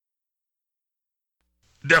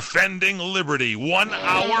Defending liberty 1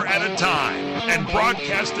 hour at a time and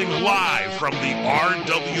broadcasting live from the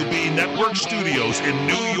RWB Network studios in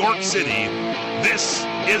New York City, this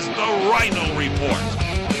is the Rhino Report.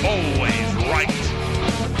 Always right.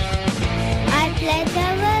 I pledge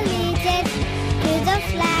allegiance to the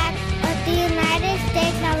flag of the United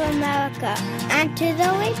States of America and to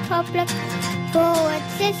the republic for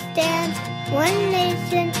which it stands, one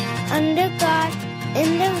nation, under God,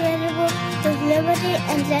 indivisible, with liberty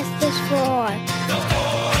and justice for all.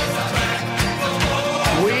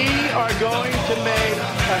 We are going to make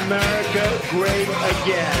America great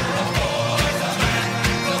again.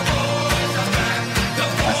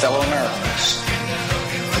 My fellow Americans,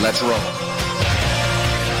 let's roll.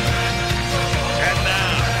 And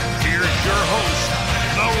now, here's your host,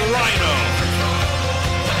 the Rhino.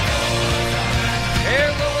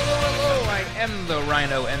 Hello, I am the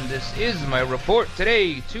Rhino, and this is my report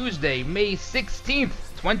today, Tuesday, May 16th,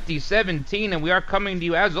 2017, and we are coming to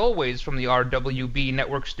you, as always, from the RWB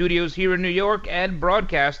Network studios here in New York and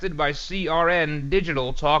broadcasted by CRN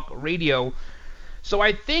Digital Talk Radio. So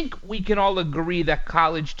I think we can all agree that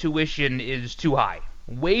college tuition is too high,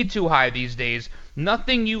 way too high these days.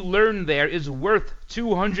 Nothing you learn there is worth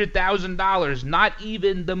 $200,000, not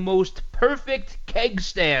even the most perfect keg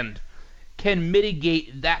stand can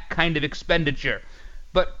mitigate that kind of expenditure.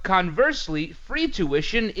 But conversely, free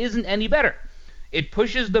tuition isn't any better. It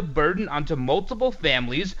pushes the burden onto multiple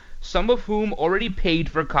families, some of whom already paid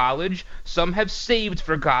for college, some have saved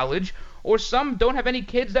for college, or some don't have any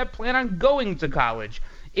kids that plan on going to college.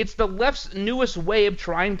 It's the left's newest way of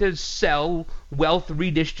trying to sell wealth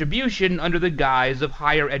redistribution under the guise of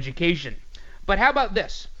higher education. But how about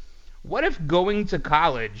this? What if going to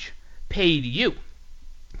college paid you?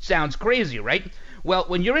 Sounds crazy, right? Well,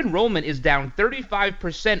 when your enrollment is down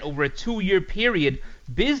 35% over a 2-year period,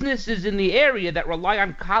 businesses in the area that rely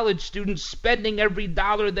on college students spending every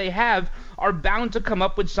dollar they have are bound to come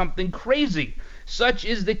up with something crazy. Such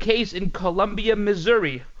is the case in Columbia,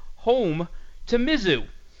 Missouri, home to Mizzou.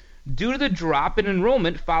 Due to the drop in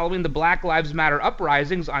enrollment following the Black Lives Matter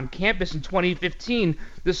uprisings on campus in 2015,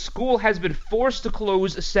 the school has been forced to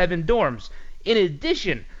close 7 dorms. In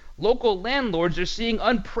addition, local landlords are seeing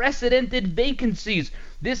unprecedented vacancies.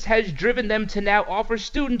 This has driven them to now offer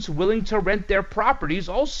students willing to rent their properties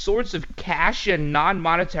all sorts of cash and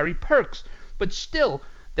non-monetary perks. But still,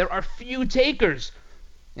 there are few takers.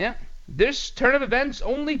 Yeah, this turn of events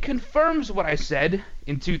only confirms what I said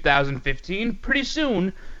in 2015. Pretty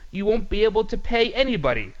soon, you won't be able to pay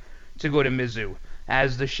anybody to go to Mizzou.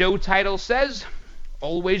 As the show title says,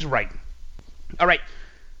 always right. All right,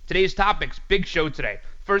 today's topics, big show today.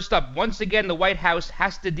 First up, once again, the White House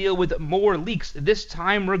has to deal with more leaks, this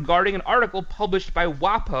time regarding an article published by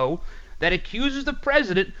WAPO that accuses the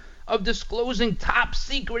president of disclosing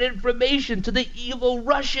top-secret information to the evil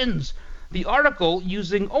Russians. The article,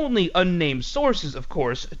 using only unnamed sources, of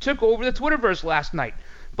course, took over the Twitterverse last night.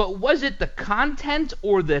 But was it the content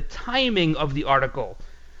or the timing of the article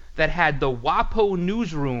that had the WAPO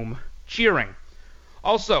newsroom cheering?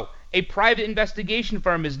 Also, a private investigation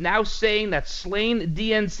firm is now saying that slain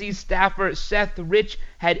DNC staffer Seth Rich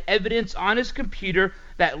had evidence on his computer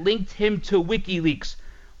that linked him to WikiLeaks.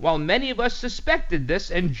 While many of us suspected this,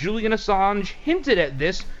 and Julian Assange hinted at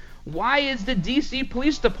this, why is the DC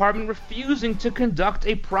Police Department refusing to conduct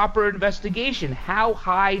a proper investigation? How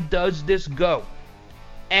high does this go?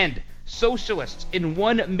 And socialists in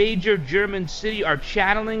one major German city are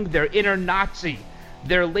channeling their inner Nazi.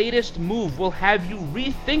 Their latest move will have you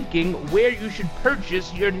rethinking where you should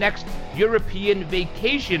purchase your next European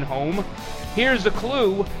vacation home. Here's a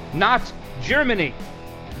clue, not Germany.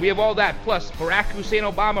 We have all that, plus Barack Hussein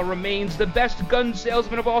Obama remains the best gun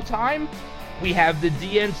salesman of all time. We have the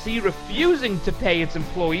DNC refusing to pay its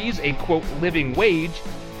employees a, quote, living wage.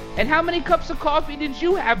 And how many cups of coffee did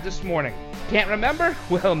you have this morning? Can't remember?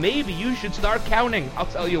 Well, maybe you should start counting. I'll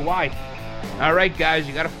tell you why. Alright guys,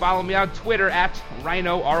 you gotta follow me on Twitter at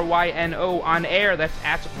Rhino, R-Y-N-O on air. That's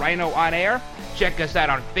at Rhino on air. Check us out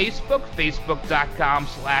on Facebook,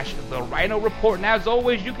 facebook.com/The Rhino Report. And as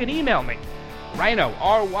always, you can email me, Rhino,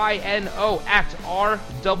 R-Y-N-O at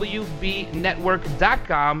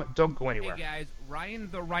rwbnetwork.com. Don't go anywhere. Hey guys, Ryan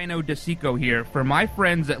the Rhino DeSico here for my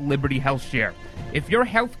friends at Liberty HealthShare. If your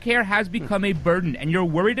healthcare has become a burden and you're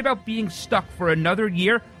worried about being stuck for another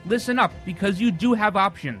year, listen up, because you do have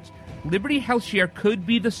options. Liberty HealthShare could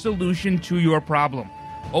be the solution to your problem.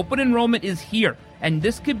 Open enrollment is here, and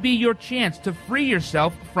this could be your chance to free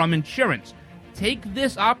yourself from insurance. Take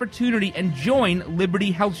this opportunity and join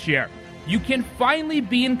Liberty HealthShare. You can finally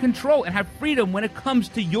be in control and have freedom when it comes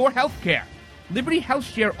to your healthcare. Liberty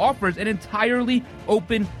HealthShare offers an entirely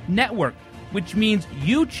open network, which means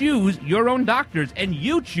you choose your own doctors and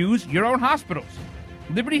you choose your own hospitals.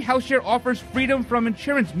 Liberty HealthShare offers freedom from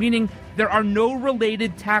insurance, meaning there are no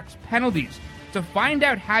related tax penalties. To find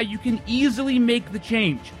out how you can easily make the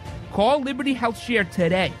change, call Liberty HealthShare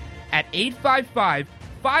today at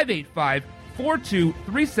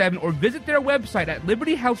 855-585-4237 or visit their website at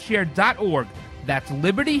libertyhealthshare.org. That's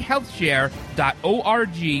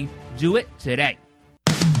libertyhealthshare.org. Do it today.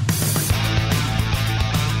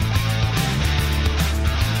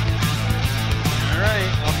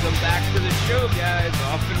 Welcome back to the show, guys.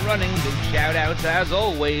 Off and running. Big shout-outs, as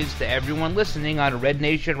always, to everyone listening on Red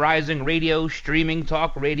Nation Rising Radio, Streaming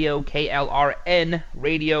Talk Radio, KLRN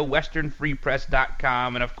Radio,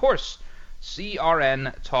 WesternFreePress.com, and, of course,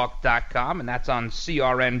 CRNTalk.com, and that's on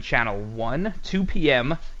CRN Channel 1, 2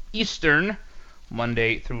 p.m. Eastern,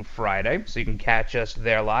 Monday through Friday. So you can catch us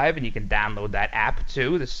there live, and you can download that app,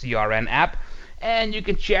 too, the CRN app. And you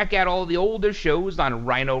can check out all the older shows on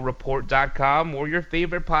RhinoReport.com or your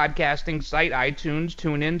favorite podcasting site, iTunes,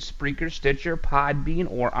 TuneIn, Spreaker, Stitcher, Podbean,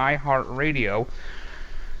 or iHeartRadio.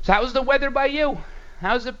 So how's the weather by you?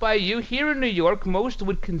 How's it by you? Here in New York, most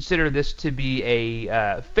would consider this to be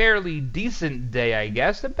a fairly decent day, I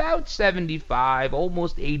guess. About 75,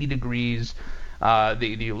 almost 80 degrees.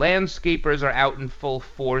 The landscapers are out in full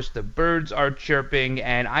force. The birds are chirping,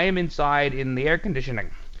 and I am inside in the air conditioning.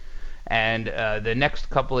 And the next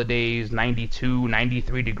couple of days, 92,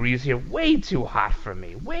 93 degrees here, way too hot for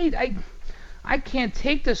me. I can't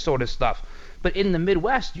take this sort of stuff. But in the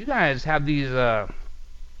Midwest, you guys have these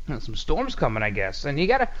some storms coming, I guess, and you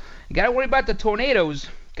gotta worry about the tornadoes.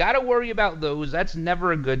 Gotta worry about those. That's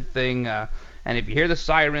never a good thing. And if you hear the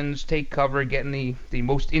sirens, take cover, get in the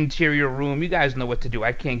most interior room. You guys know what to do.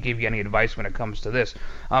 I can't give you any advice when it comes to this.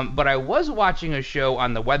 But I was watching a show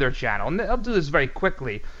on the Weather Channel, and I'll do this very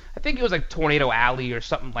quickly. I think it was like Tornado Alley or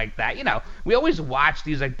something like that. You know, we always watch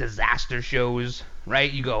these like disaster shows,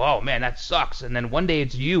 right? You go, oh man, that sucks. And then one day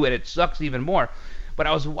it's you and it sucks even more. But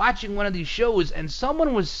I was watching one of these shows and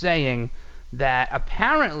someone was saying that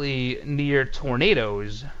apparently near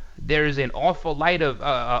tornadoes there's an awful lot of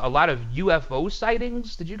UFO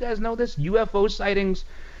sightings. Did you guys know this? UFO sightings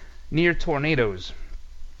near tornadoes.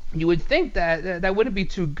 You would think that wouldn't be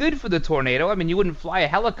too good for the tornado. I mean, you wouldn't fly a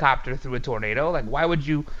helicopter through a tornado. Like, why would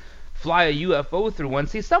you fly a UFO through one?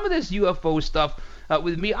 See, some of this UFO stuff,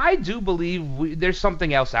 with me, I do believe there's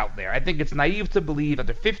something else out there. I think it's naive to believe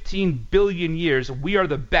after 15 billion years, we are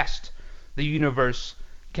the best the universe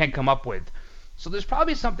can come up with. So there's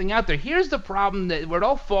probably something out there. Here's the problem where it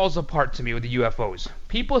all falls apart to me with the UFOs.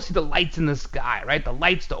 People see the lights in the sky, right? The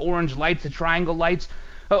lights, the orange lights, the triangle lights.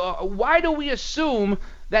 Why do we assume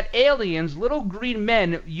that aliens, little green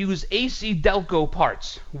men, use AC Delco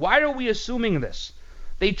parts? Why are we assuming this?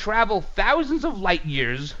 They travel thousands of light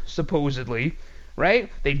years, supposedly, right?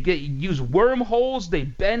 They use wormholes, they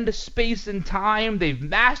bend space and time, they've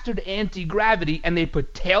mastered anti-gravity, and they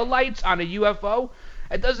put taillights on a UFO?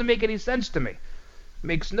 It doesn't make any sense to me. It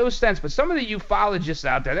makes no sense, but some of the ufologists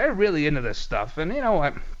out there, they're really into this stuff, and you know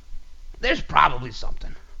what? There's probably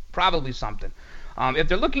something. Probably something. If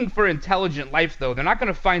they're looking for intelligent life, though, they're not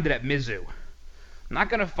going to find it at Mizzou. Not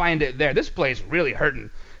going to find it there. This place really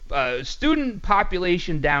hurting. Student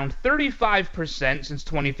population down 35% since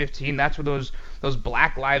 2015. That's where those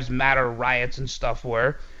Black Lives Matter riots and stuff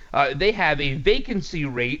were. They have a vacancy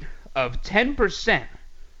rate of 10%.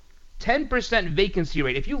 10% vacancy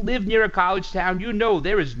rate. If you live near a college town, you know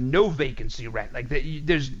there is no vacancy rate. Like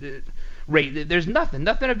there's nothing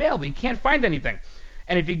available. You can't find anything.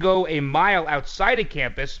 And if you go a mile outside of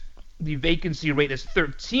campus, the vacancy rate is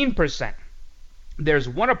 13%. There's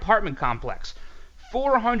one apartment complex,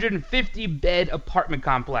 450-bed apartment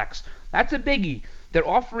complex. That's a biggie. They're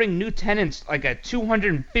offering new tenants like a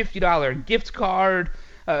 $250 gift card,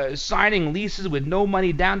 signing leases with no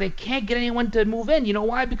money down. They can't get anyone to move in. You know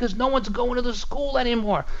why? Because no one's going to the school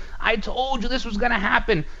anymore. I told you this was going to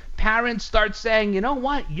happen. Parents start saying, you know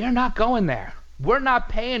what? You're not going there. We're not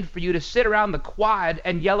paying for you to sit around the quad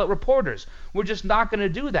and yell at reporters. We're just not going to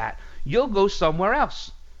do that. You'll go somewhere else.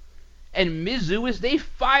 And Mizzou they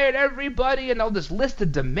fired everybody and all this list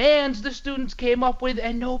of demands the students came up with,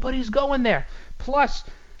 and nobody's going there. Plus,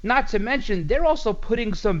 not to mention, they're also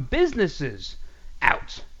putting some businesses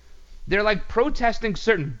out. They're like protesting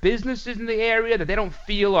certain businesses in the area that they don't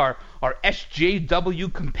feel are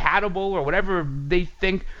SJW compatible or whatever they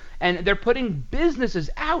think, and they're putting businesses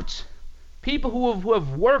out. People who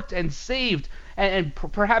have worked and saved and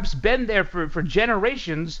perhaps been there for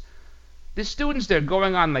generations, The students, they're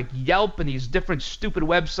going on like Yelp and these different stupid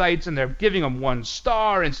websites, and they're giving them 1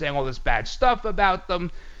 star and saying all this bad stuff about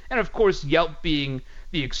them. And of course, Yelp being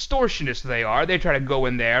the extortionists they are, they try to go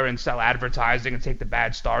in there and sell advertising and take the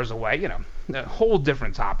bad stars away. You know, a whole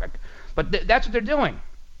different topic. But that's what they're doing.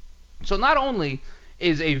 So not only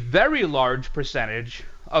is a very large percentage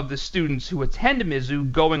of the students who attend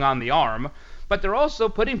Mizzou going on the arm, but they're also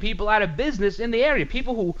putting people out of business in the area,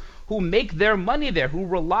 people who make their money there, who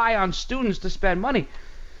rely on students to spend money.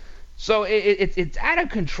 So it's out of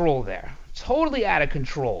control there, totally out of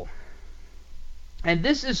control. And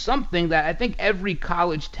this is something that I think every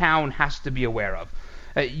college town has to be aware of.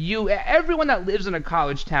 Everyone that lives in a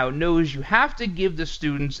college town knows you have to give the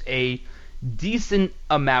students a decent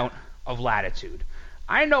amount of latitude.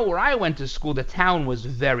 I know where I went to school, the town was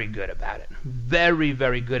very good about it. Very,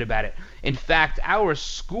 very good about it. In fact, our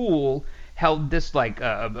school held this like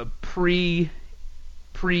a pre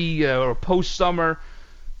or post-summer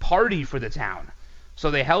party for the town.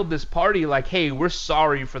 So they held this party like, hey, we're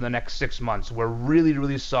sorry for the next 6 months. We're really,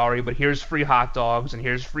 really sorry, but here's free hot dogs and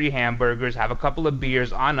here's free hamburgers. Have a couple of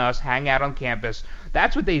beers on us, hang out on campus.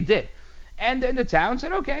 That's what they did. And then the town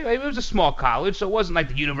said, okay, it was a small college, so it wasn't like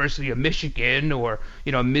the University of Michigan or,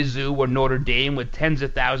 Mizzou or Notre Dame with tens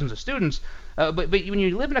of thousands of students. But when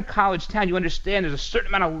you live in a college town, you understand there's a certain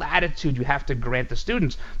amount of latitude you have to grant the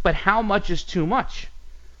students. But how much is too much?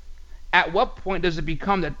 At what point does it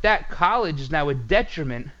become that college is now a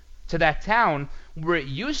detriment to that town where it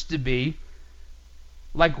used to be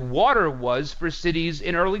like water was for cities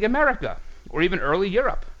in early America or even early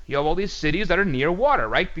Europe? You have all these cities that are near water,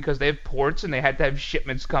 right? Because they have ports and they had to have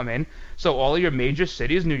shipments come in. So all of your major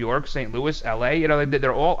cities, New York, St. Louis, LA,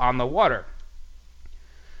 they're all on the water.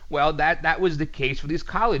 Well, that was the case for these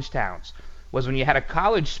college towns. Was when you had a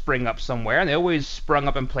college spring up somewhere, and they always sprung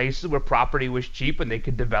up in places where property was cheap and they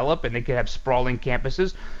could develop and they could have sprawling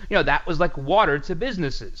campuses. That was like water to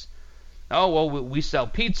businesses. Oh, well, we sell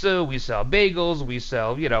pizza, we sell bagels, we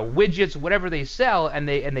sell, widgets, whatever they sell, and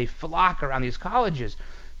they flock around these colleges.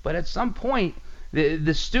 But at some point,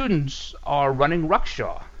 the students are running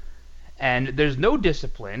ruckshaw, and there's no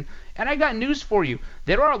discipline. And I got news for you.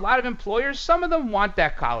 There are a lot of employers. Some of them want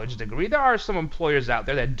that college degree. There are some employers out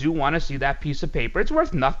there that do want to see that piece of paper. It's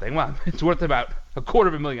worth nothing. Well, it's worth about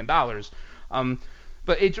 $250,000.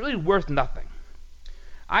 But it's really worth nothing.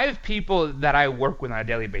 I have people that I work with on a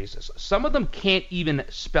daily basis. Some of them can't even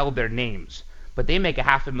spell their names, but they make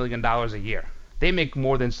 $500,000 a year. They make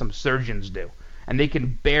more than some surgeons do. And they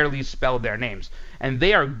can barely spell their names. And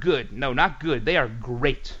they are good. No, not good. They are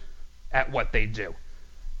great at what they do.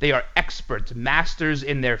 They are experts, masters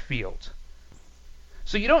in their field.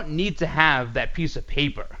 So you don't need to have that piece of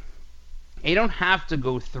paper. You don't have to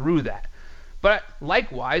go through that. But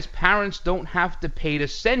likewise, parents don't have to pay to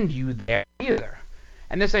send you there either.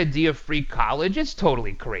 And this idea of free college, it's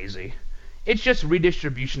totally crazy. It's just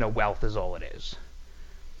redistribution of wealth is all it is.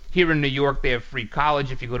 Here in New York, they have free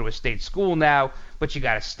college if you go to a state school now, but you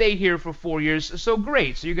got to stay here for 4 years. So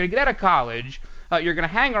great. So you're going to get out of college. You're going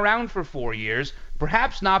to hang around for 4 years,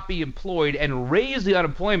 perhaps not be employed, and raise the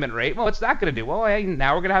unemployment rate. Well, what's that going to do? Well, hey,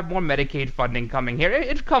 now we're going to have more Medicaid funding coming here.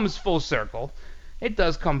 It comes full circle. It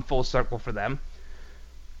does come full circle for them.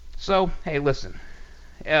 So, hey, listen.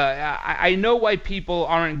 I know why people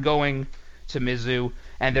aren't going to Mizzou,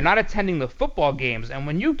 and they're not attending the football games. And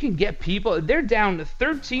when you can get people, they're down to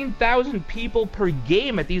 13,000 people per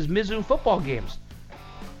game at these Mizzou football games.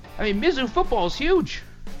 I mean, Mizzou football is huge.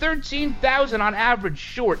 13,000 on average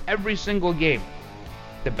short every single game.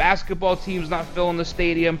 The basketball team's not filling the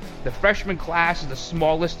stadium. The freshman class is the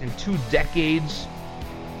smallest in 2 decades.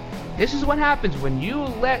 This is what happens when you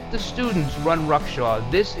let the students run ruckshaw.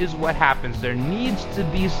 This is what happens. There needs to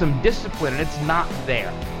be some discipline, and it's not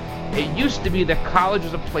there. It used to be that college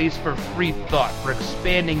was a place for free thought, for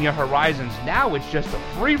expanding your horizons. Now it's just a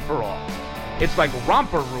free-for-all. It's like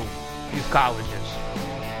romper room, these colleges.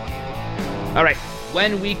 All right,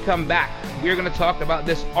 when we come back, we're going to talk about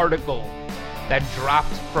this article that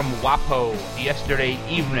dropped from WAPO yesterday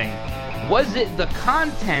evening. Was it the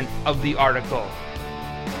content of the article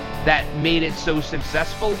that made it so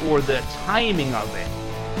successful, or the timing of it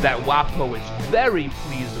that WAPO is very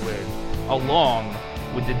pleased with, along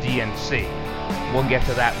with the DNC? We'll get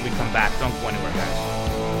to that when we come back. Don't go anywhere, guys.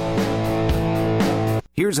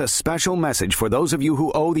 Here's Here's a special message for those of you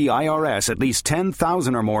who owe the IRS at least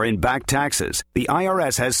 $10,000 or more in back taxes. The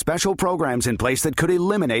IRS has special programs in place that could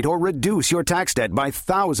eliminate or reduce your tax debt by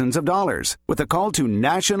thousands of dollars. With a call to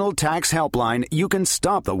National Tax Helpline, you can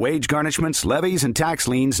stop the wage garnishments, levies, and tax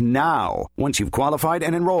liens now. Once you've qualified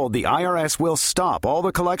and enrolled, the IRS will stop all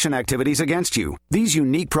the collection activities against you. These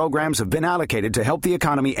unique programs have been allocated to help the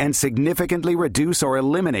economy and significantly reduce or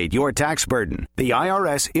eliminate your tax burden. The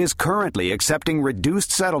IRS is currently accepting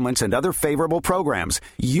reduced settlements and other favorable programs.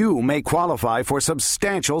 You may qualify for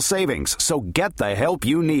substantial savings, so get the help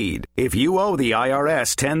you need. If you owe the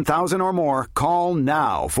IRS $10,000 or more, call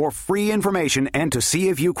now for free information and to see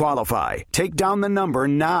if you qualify. Take down the number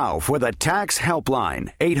now for the Tax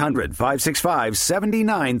Helpline,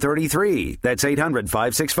 800-565-7933. That's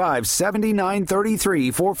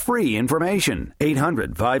 800-565-7933 for free information.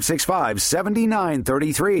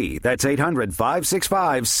 800-565-7933. That's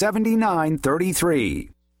 800-565-7933.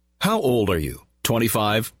 How old are you?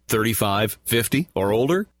 25, 35, 50, or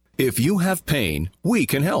older? If you have pain, we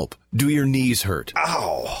can help. Do your knees hurt?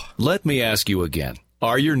 Ow. Let me ask you again.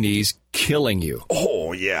 Are your knees killing you?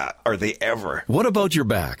 Oh, yeah. Are they ever? What about your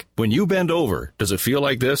back? When you bend over, does it feel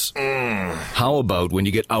like this? How about when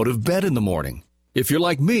you get out of bed in the morning? If you're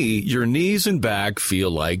like me, your knees and back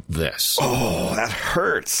feel like this. Oh, that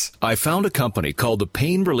hurts. I found a company called the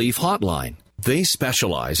Pain Relief Hotline. They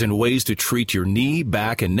specialize in ways to treat your knee,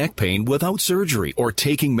 back, and neck pain without surgery or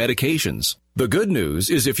taking medications. The good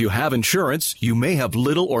news is if you have insurance, you may have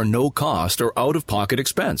little or no cost or out-of-pocket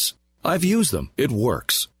expense. I've used them. It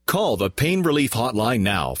works. Call the Pain Relief Hotline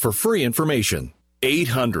now for free information.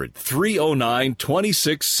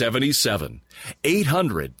 800-309-2677.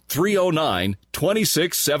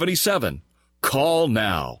 800-309-2677. Call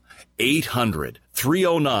now.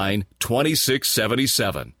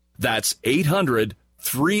 800-309-2677. That's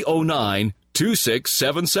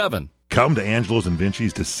 800-309-2677. Come to Angelo's and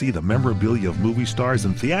Vinci's to see the memorabilia of movie stars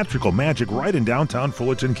and theatrical magic right in downtown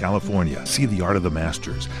Fullerton, California. See the art of the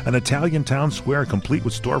masters, an Italian town square complete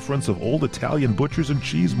with storefronts of old Italian butchers and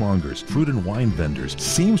cheesemongers, fruit and wine vendors,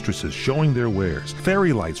 seamstresses showing their wares,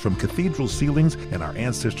 fairy lights from cathedral ceilings, and our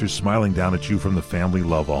ancestors smiling down at you from the family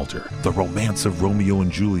love altar. The romance of Romeo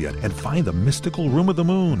and Juliet, and find the mystical Room of the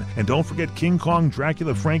Moon. And don't forget King Kong,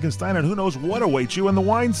 Dracula, Frankenstein, and who knows what awaits you in the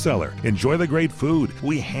wine cellar. Enjoy the great food.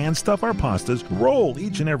 We hand stuff our pastas, roll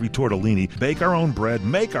each and every tortellini, bake our own bread,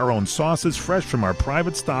 make our own sauces fresh from our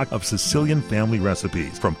private stock of Sicilian family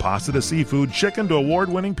recipes. From pasta to seafood, chicken to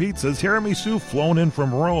award-winning pizzas, tiramisu flown in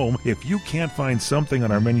from Rome. If you can't find something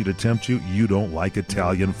on our menu to tempt you, you don't like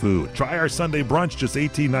Italian food. Try our Sunday brunch, just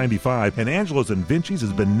 $18.95, and Angelo's and Vinci's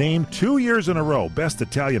has been named 2 years in a row Best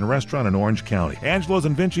Italian Restaurant in Orange County. Angelo's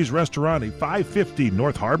and Vinci's Restaurant, 550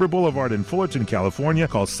 North Harbor Boulevard in Fullerton, California.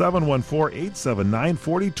 Call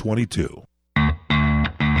 714-879-4022.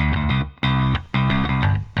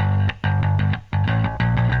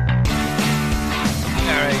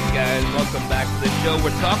 Welcome back to the show.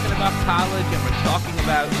 We're talking about college and we're talking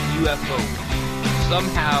about UFOs.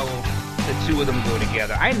 Somehow the two of them go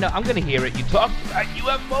together. I know, I'm going to hear it. You talk about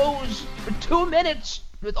UFOs for 2 minutes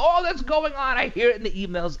with all that's going on. I hear it in the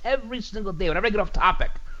emails every single day. Whenever I get off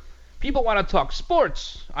topic, people want to talk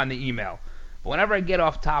sports on the email. But whenever I get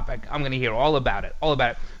off topic, I'm going to hear all about it.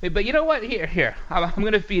 But you know what? Here. I'm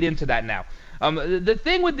going to feed into that now. The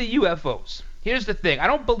thing with the UFOs, here's the thing. I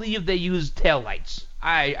don't believe they use taillights.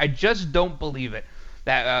 I just don't believe it.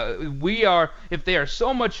 That if they are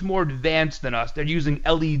so much more advanced than us, they're using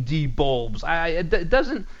LED bulbs. It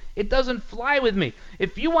doesn't fly with me.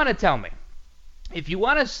 If you want to tell me, if you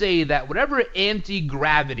want to say that whatever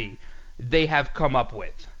anti-gravity they have come up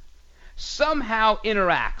with somehow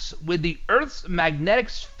interacts with the Earth's magnetic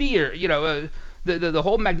sphere, the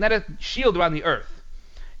whole magnetic shield around the Earth,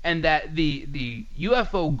 and that the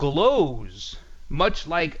UFO glows much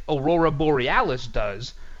like Aurora Borealis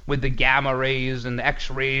does with the gamma rays and the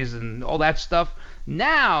X-rays and all that stuff,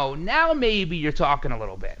 now maybe you're talking a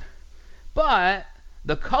little bit. But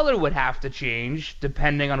the color would have to change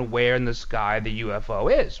depending on where in the sky the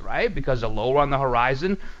UFO is, right? Because the lower on the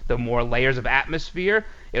horizon, the more layers of atmosphere,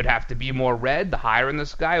 it would have to be more red. The higher in the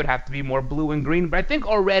sky, it would have to be more blue and green. But I think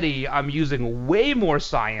already I'm using way more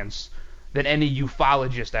science than any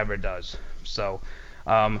ufologist ever does. So,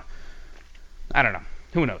 I don't know.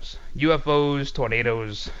 Who knows? UFOs,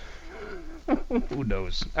 tornadoes. Who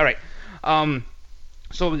knows? All right.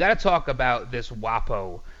 So we got to talk about this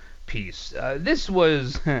WAPO piece. This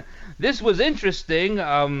was interesting.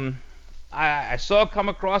 I saw it come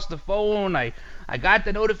across the phone. I got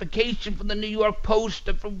the notification from the New York Post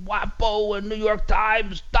and from WAPO and New York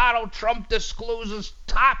Times. Donald Trump discloses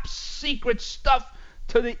top secret stuff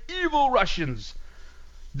to the evil Russians.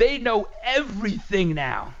 They know everything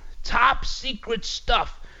now. Top secret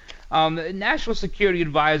stuff. National Security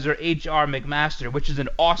Advisor H.R. McMaster, which is an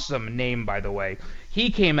awesome name, by the way, he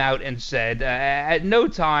came out and said, at no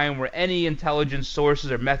time were any intelligence sources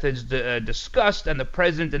or methods discussed, and the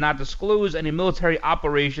president did not disclose any military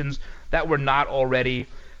operations that were not already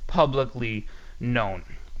publicly known.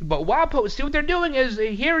 But WAPO, see what they're doing is,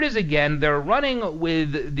 here it is again, they're running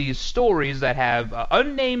with these stories that have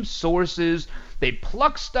unnamed sources. They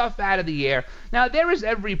pluck stuff out of the air. Now, there is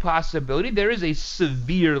every possibility. There is a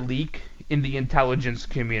severe leak in the intelligence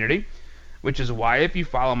community, which is why if you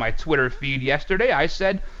follow my Twitter feed yesterday, I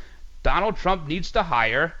said Donald Trump needs to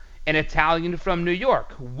hire an Italian from New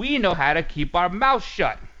York. We know how to keep our mouth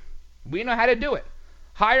shut. We know how to do it.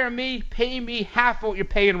 Hire me, pay me half what you're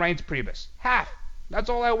paying Reince Priebus. Half. That's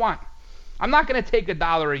all I want. I'm not going to take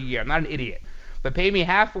 $1 a year. I'm not an idiot. But pay me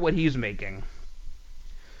half of what he's making.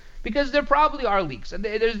 Because there probably are leaks. And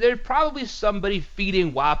there's probably somebody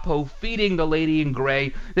feeding WAPO, feeding the lady in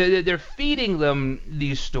gray. They're feeding them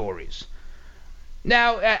these stories.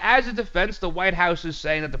 Now, as a defense, the White House is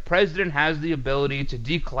saying that the president has the ability to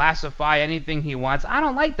declassify anything he wants. I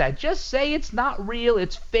don't like that. Just say it's not real,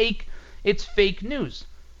 it's fake news.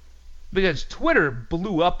 Because Twitter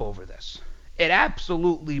blew up over this. It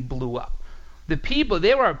absolutely blew up. The people,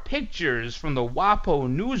 there are pictures from the WAPO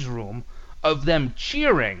newsroom of them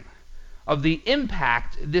cheering, of the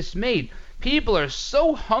impact this made. People are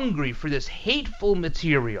so hungry for this hateful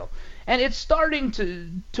material. And it's starting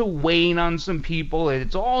to wane on some people.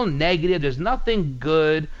 It's all negative. There's nothing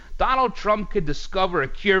good. Donald Trump could discover a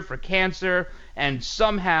cure for cancer, and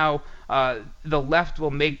somehow the left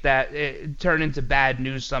will make that turn into bad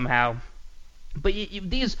news somehow. But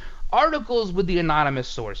these articles with the anonymous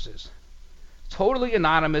sources, totally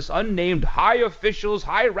anonymous, unnamed,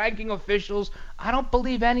 high-ranking officials, I don't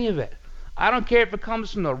believe any of it. I don't care if it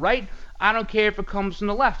comes from the right. I don't care if it comes from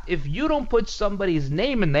the left. If you don't put somebody's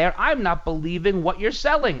name in there, I'm not believing what you're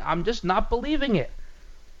selling. I'm just not believing it.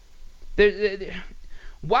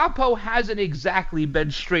 WAPO hasn't exactly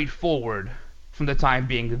been straightforward from the time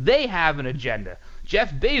being. They have an agenda.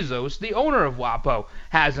 Jeff Bezos, the owner of WAPO,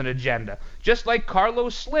 has an agenda. Just like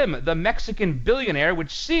Carlos Slim, the Mexican billionaire,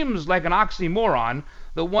 which seems like an oxymoron,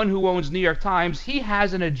 the one who owns New York Times, he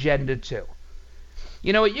has an agenda too.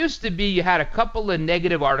 You know, it used to be you had a couple of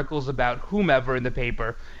negative articles about whomever in the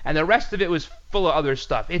paper, and the rest of it was full of other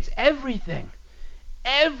stuff. It's everything.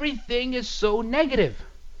 Everything is so negative.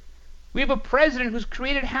 We have a president who's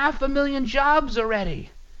created 500,000 jobs already.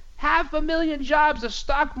 500,000 jobs. The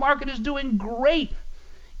stock market is doing great.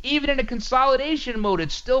 Even in a consolidation mode,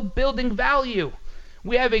 it's still building value.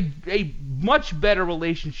 We have a much better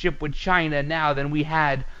relationship with China now than we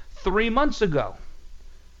had 3 months ago.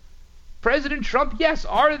 President Trump, yes.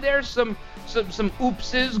 Are there some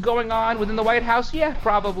oopses going on within the White House? Yeah,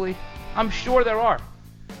 probably. I'm sure there are.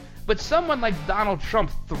 But someone like Donald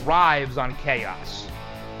Trump thrives on chaos.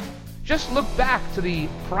 Just look back to the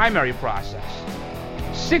primary process.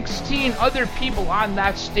 16 other people on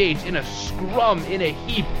that stage in a scrum, in a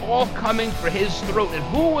heap, all coming for his throat. And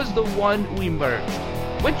who was the one who emerged?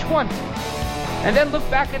 Which one? And then look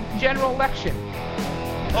back at the general election.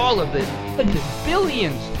 All of it.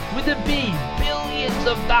 Billions, with a B, billions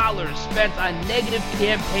of dollars spent on negative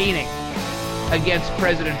campaigning against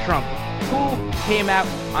President Trump. Who came out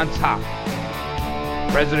on top?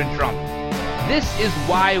 President Trump. This is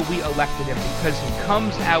why we elected him, because he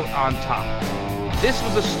comes out on top. This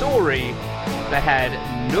was a story that had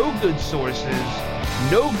no good sources,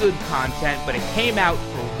 no good content, but it came out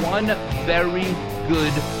for one very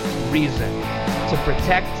good reason: to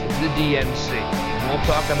protect the DNC. We'll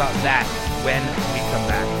talk about that when we come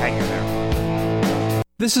back. Hang in there.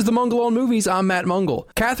 This is The Mungle on Movies. I'm Matt Mungle.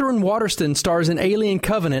 Catherine Waterston stars in Alien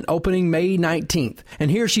Covenant opening May 19th.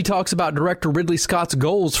 And here she talks about director Ridley Scott's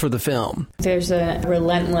goals for the film. There's a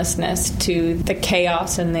relentlessness to the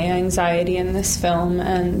chaos and the anxiety in this film.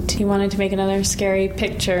 And he wanted to make another scary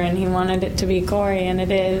picture, and he wanted it to be gory, and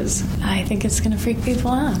it is. I think it's going to freak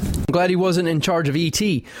people out. I'm glad he wasn't in charge of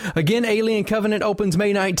E.T. Again, Alien Covenant opens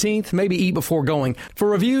May 19th. Maybe eat before going. For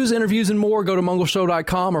reviews, interviews, and more, go to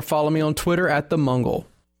mungleshow.com or follow me on Twitter at The Mungle.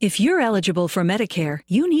 If you're eligible for Medicare,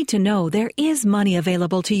 you need to know there is money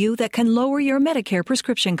available to you that can lower your Medicare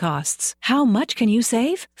prescription costs. How much can you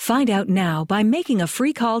save? Find out now by making a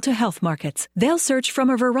free call to Health Markets. They'll search from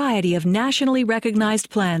a variety of nationally recognized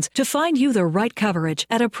plans to find you the right coverage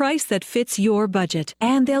at a price that fits your budget.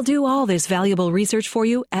 And they'll do all this valuable research for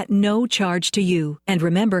you at no charge to you. And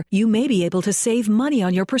remember, you may be able to save money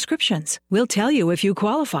on your prescriptions. We'll tell you if you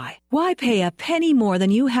qualify. Why pay a penny more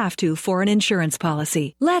than you have to for an insurance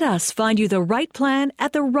policy? Let us find you the right plan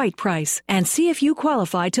at the right price and see if you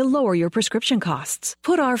qualify to lower your prescription costs.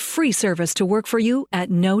 Put our free service to work for you at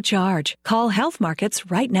no charge. Call Health Markets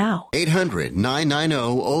right now.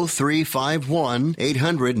 800-990-0351.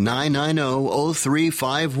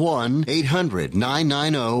 800-990-0351.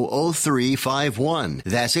 800-990-0351.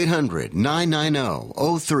 That's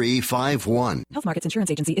 800-990-0351. Health Markets Insurance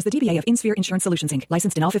Agency is the DBA of InSphere Insurance Solutions, Inc.,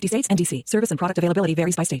 licensed in all 50 states and D.C. Service and product availability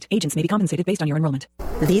varies by state. Agents may be compensated based on your enrollment.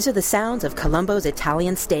 These are the sounds of Columbo's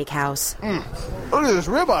Italian Steakhouse. Look at this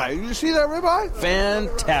ribeye. Did you see that ribeye?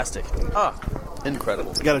 Fantastic.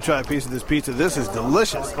 Incredible. You got to try a piece of this pizza. This is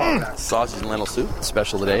delicious. Sausage and lentil soup.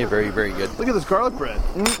 Special today. Very, very good. Look at this garlic bread.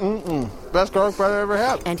 Best garlic bread I ever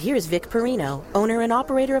had. And here's Vic Perino, owner and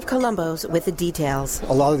operator of Columbo's, with the details.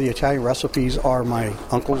 A lot of the Italian recipes are my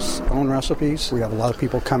uncle's own recipes. We have a lot of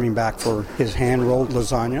people coming back for his hand-rolled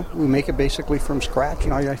lasagna. We make it basically from scratch.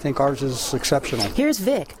 I think ours is exceptional. Here's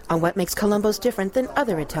Vic on what makes Columbo's different than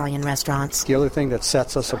other Italian restaurants. The other thing that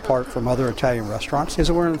sets us apart from other Italian restaurants is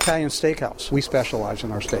that we're an Italian steakhouse. We specialize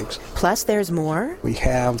in our steaks. Plus, there's more. We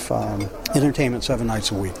have entertainment 7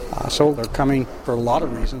 nights a week. So they're coming for a lot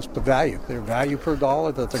of reasons, but value. Their value per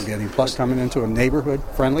dollar that they're getting, plus coming into a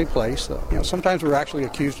neighborhood-friendly place. Sometimes we're actually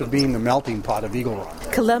accused of being the melting pot of Eagle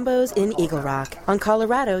Rock. Columbo's in Eagle Rock, on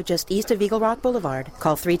Colorado, just east of Eagle Rock Boulevard.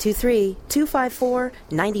 Call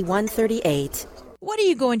 323-254-9138. What are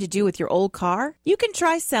you going to do with your old car? You can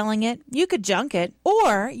try selling it, you could junk it,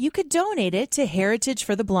 or you could donate it to Heritage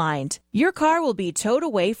for the Blind. Your car will be towed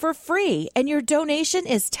away for free, and your donation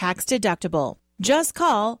is tax deductible. Just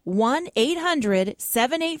call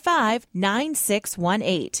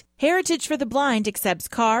 1-800-785-9618. Heritage for the Blind accepts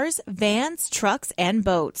cars, vans, trucks, and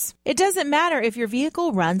boats. It doesn't matter if your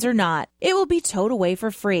vehicle runs or not. It will be towed away for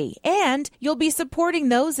free, and you'll be supporting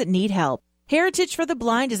those that need help. Heritage for the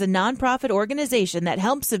Blind is a nonprofit organization that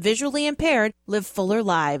helps the visually impaired live fuller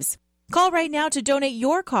lives. Call right now to donate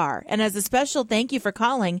your car, and as a special thank you for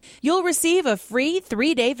calling, you'll receive a free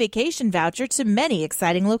 3-day vacation voucher to many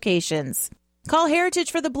exciting locations. Call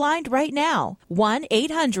Heritage for the Blind right now,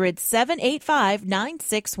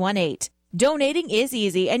 1-800-785-9618. Donating is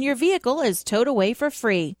easy, and your vehicle is towed away for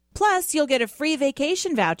free. Plus, you'll get a free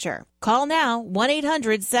vacation voucher. Call now,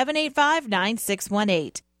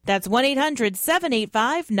 1-800-785-9618. That's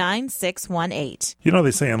 1-800-785-9618. You know, they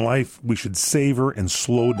say in life we should savor and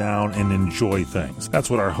slow down and enjoy things. That's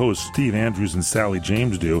what our hosts Steve Andrews and Sally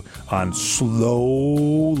James do on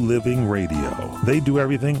Slow Living Radio. They do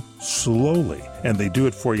everything slowly, and they do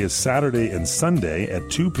it for you Saturday and Sunday at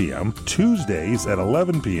 2 p.m., Tuesdays at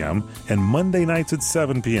 11 p.m., and Monday nights at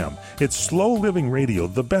 7 p.m. It's Slow Living Radio,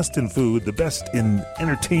 the best in food, the best in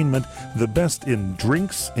entertainment, the best in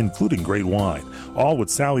drinks, including great wine. All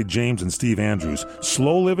with Sally James and Steve Andrews.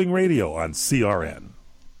 Slow Living Radio on CRN.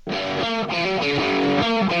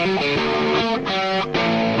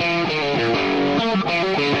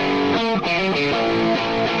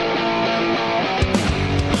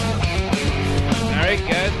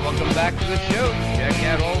 Welcome back to the show. Check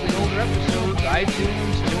out all the older episodes,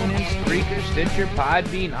 iTunes, TuneIn, Spreaker, Stitcher,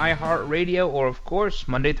 Podbean, iHeartRadio, or of course,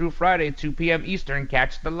 Monday through Friday, 2 p.m. Eastern,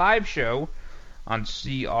 catch the live show on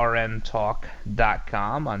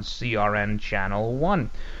crntalk.com on CRN Channel 1.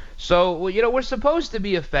 So, we're supposed to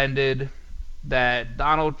be offended that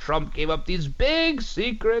Donald Trump gave up these big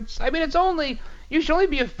secrets. I mean, you should only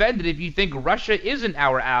be offended if you think Russia isn't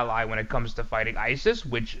our ally when it comes to fighting ISIS,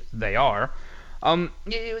 which they are.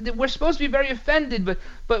 We're supposed to be very offended,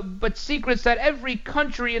 but secrets that every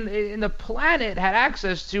country in the planet had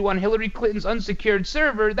access to on Hillary Clinton's unsecured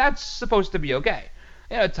server, that's supposed to be okay.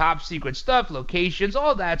 Top secret stuff, locations,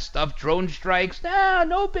 all that stuff, drone strikes,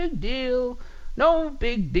 no big deal. No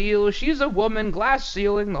big deal. She's a woman, glass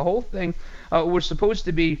ceiling, the whole thing. We're supposed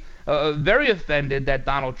to be very offended that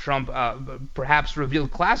Donald Trump perhaps revealed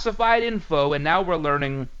classified info, and now we're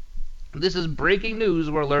learning, this is breaking news,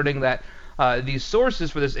 we're learning that the sources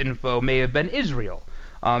for this info may have been Israel.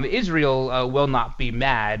 Israel will not be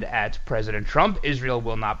mad at President Trump. Israel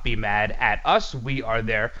will not be mad at us. We are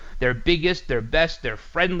their biggest, their best, their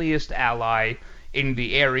friendliest ally in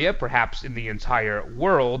the area, perhaps in the entire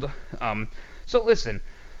world. So listen,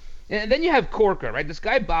 and then you have Corker, right? This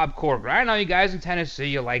guy Bob Corker. I know you guys in Tennessee,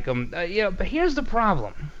 you like him, but here's the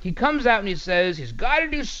problem. He comes out and he says he's got to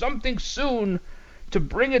do something soon to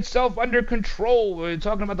bring itself under control. We're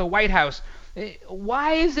talking about the White House.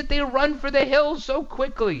 Why is it they run for the hills so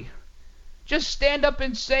quickly? Just stand up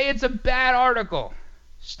and say it's a bad article.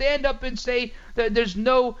 Stand up and say that there's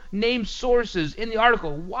no named sources in the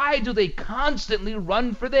article. Why do they constantly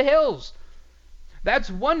run for the hills?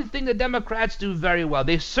 That's one thing the Democrats do very well.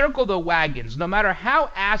 They circle the wagons. No matter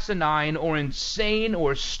how asinine or insane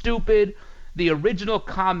or stupid the original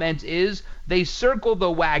comment is, they circle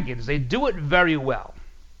the wagons. They do it very well.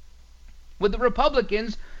 With the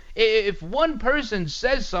Republicans, if one person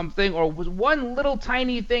says something or one little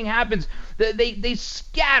tiny thing happens, they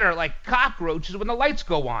scatter like cockroaches when the lights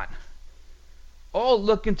go on, all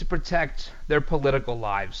looking to protect their political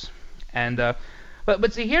lives. And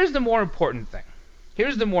but see, here's the more important thing.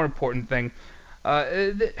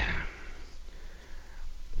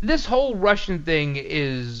 This whole Russian thing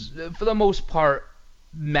is, for the most part,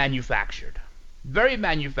 manufactured. Very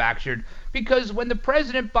manufactured, because when the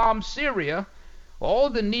president bombed Syria, all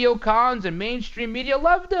the neocons and mainstream media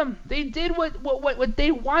loved him. They did what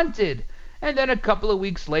they wanted. And then a couple of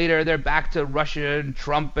weeks later, they're back to Russia and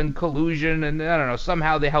Trump and collusion, and I don't know,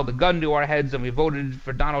 somehow they held a gun to our heads and we voted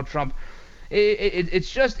for Donald Trump.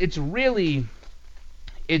 It's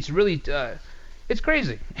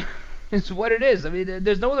crazy. It's what it is. I mean,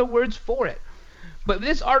 there's no other words for it. But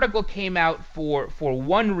this article came out for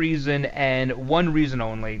one reason and one reason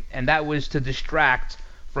only, and that was to distract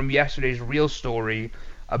from yesterday's real story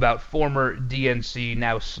about former DNC,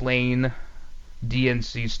 now slain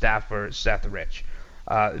DNC staffer Seth Rich.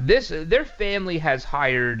 Their family has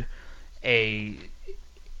hired a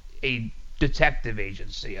detective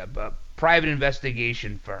agency, a private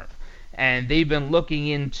investigation firm, and they've been looking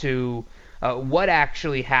into what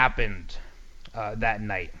actually happened that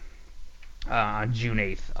night on June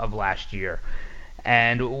 8th of last year.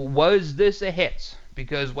 And was this a hit?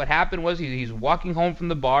 Because what happened was he's walking home from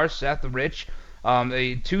the bar, Seth Rich.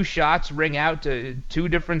 Two shots ring out to two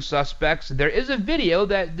different suspects. There is a video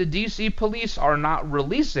that the D.C. police are not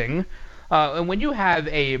releasing. And when you have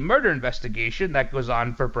a murder investigation that goes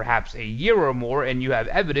on for perhaps a year or more and you have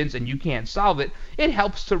evidence and you can't solve it, it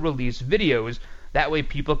helps to release videos. That way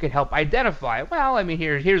people can help identify. Well, I mean,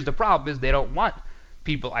 here's the problem is they don't want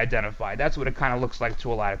people identified. That's what it kind of looks like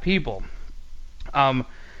to a lot of people.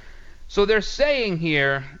 So they're saying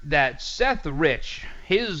here that Seth Rich,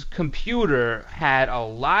 his computer had a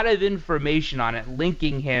lot of information on it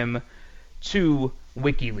linking him to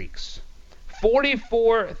WikiLeaks.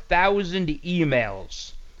 44,000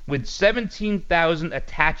 emails with 17,000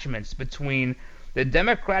 attachments between the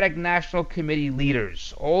Democratic National Committee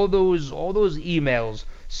leaders. All those emails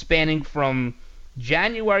spanning from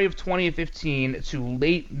January of 2015 to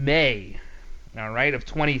late May, all right, of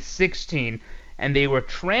 2016. And they were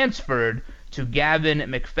transferred to Gavin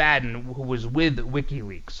McFadden, who was with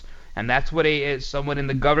WikiLeaks. And that's what someone in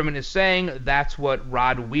the government is saying. That's what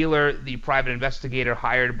Rod Wheeler, the private investigator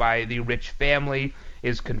hired by the Rich family,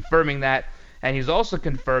 is confirming that. And he's also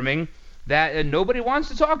confirming that nobody wants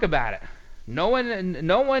to talk about it. No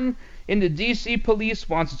one in the D.C. police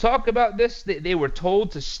wants to talk about this. They were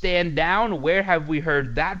told to stand down. Where have we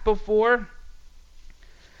heard that before?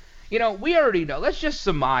 You know, we already know. Let's just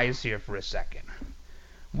surmise here for a second.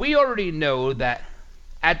 We already know that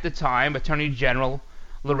at the time, Attorney General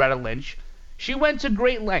Loretta Lynch, she went to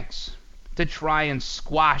great lengths to try and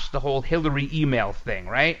squash the whole Hillary email thing,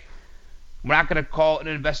 right? We're not going to call it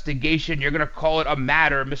an investigation. You're going to call it a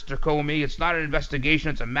matter, Mr. Comey. It's not an investigation.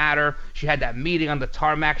 It's a matter. She had that meeting on the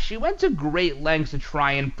tarmac. She went to great lengths to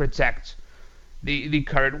try and protect the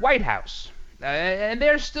current White House. And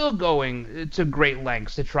they're still going to great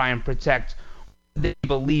lengths to try and protect what they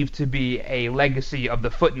believe to be a legacy of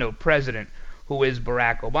the footnote president, who is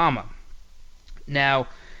Barack Obama. Now,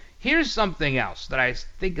 here's something else that I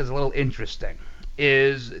think is a little interesting,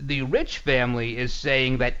 is the Rich family is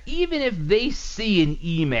saying that even if they see an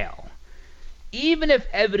email, even if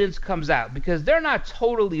evidence comes out, because they're not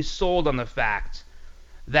totally sold on the fact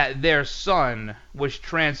that their son was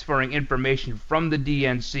transferring information from the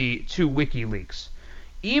DNC to WikiLeaks.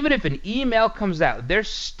 Even if an email comes out, they're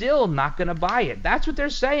still not going to buy it. That's what they're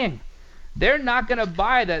saying. They're not going to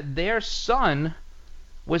buy that their son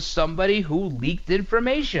was somebody who leaked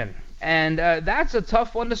information. And that's a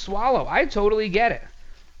tough one to swallow. I totally get it.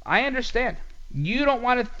 I understand. You don't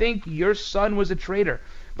want to think your son was a traitor.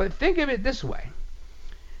 But think of it this way.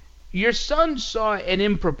 Your son saw an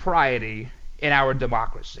impropriety in our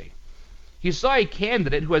democracy. He saw a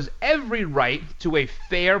candidate who has every right to a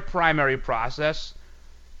fair primary process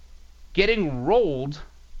getting rolled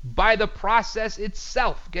by the process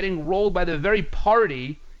itself, getting rolled by the very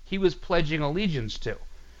party he was pledging allegiance to.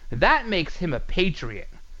 That makes him a patriot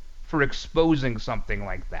for exposing something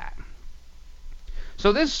like that.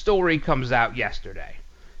 So this story comes out yesterday.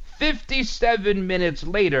 57 minutes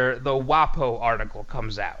later, the WAPO article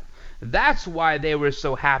comes out. That's why they were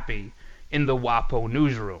so happy in the WAPO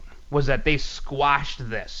newsroom, was that they squashed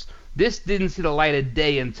this. This didn't see the light of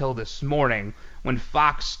day until this morning when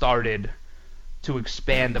Fox started to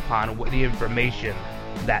expand upon the information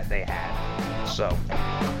that they had. So,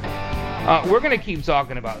 we're going to keep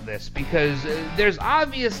talking about this because there's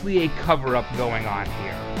obviously a cover-up going on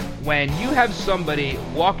here. When you have somebody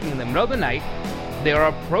walking in the middle of the night, they are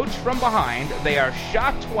approached from behind, they are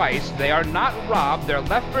shot twice, they are not robbed, they're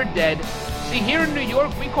left for dead. See, here in New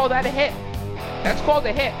York, we call that a hit. That's called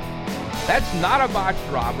a hit. That's not a botched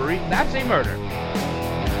robbery, that's a murder.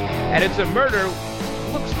 And it's a murder,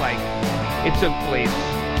 looks like it took place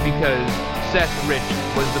because Seth Rich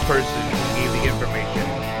was the person who gave the information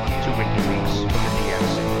to WikiLeaks from the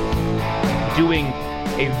DNC. Doing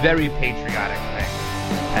a very patriotic thing.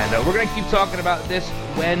 And we're going to keep talking about this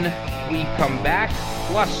when we come back.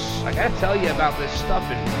 Plus, I got to tell you about this stuff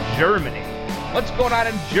in Germany. What's going on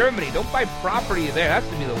in Germany? Don't buy property there. That's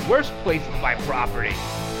going to be the worst place to buy property.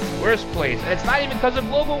 Worst place. And it's not even because of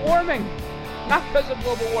global warming. Not because of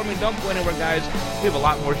global warming. Don't go anywhere, guys. We have a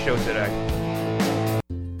lot more show today.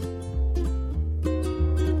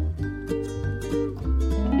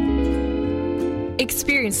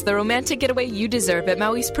 Experience the romantic getaway you deserve at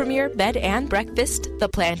Maui's premier bed and breakfast, The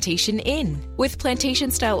Plantation Inn. With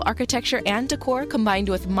plantation-style architecture and decor combined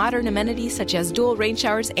with modern amenities such as dual rain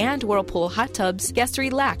showers and whirlpool hot tubs, guests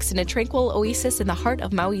relax in a tranquil oasis in the heart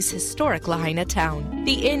of Maui's historic Lahaina town.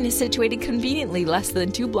 The inn is situated conveniently less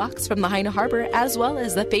than 2 blocks from Lahaina Harbor, as well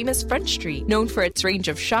as the famous French Street, known for its range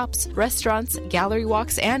of shops, restaurants, gallery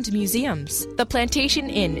walks, and museums. The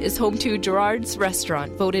Plantation Inn is home to Gerard's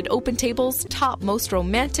Restaurant, voted Open Table's top most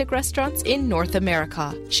romantic restaurants in North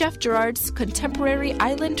America. Chef Gerard's contemporary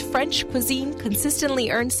island French cuisine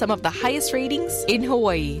consistently earns some of the highest ratings in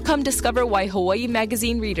Hawaii. Come discover why Hawaii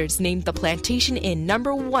Magazine readers named the Plantation Inn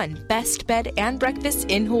 #1 best bed and breakfast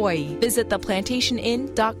in Hawaii. Visit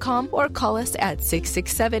theplantationinn.com or call us at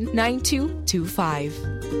 667-9225.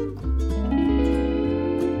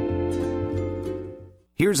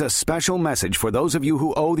 Here's a special message for those of you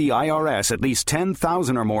who owe the IRS at least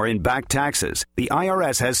 $10,000 or more in back taxes. The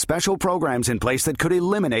IRS has special programs in place that could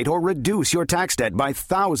eliminate or reduce your tax debt by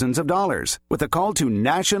thousands of dollars. With a call to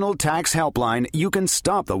National Tax Helpline, you can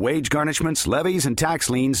stop the wage garnishments, levies, and tax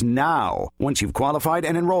liens now. Once you've qualified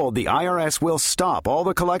and enrolled, the IRS will stop all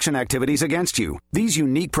the collection activities against you. These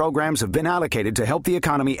unique programs have been allocated to help the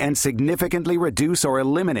economy and significantly reduce or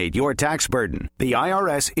eliminate your tax burden. The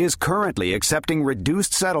IRS is currently accepting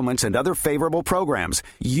reduced settlements and other favorable programs.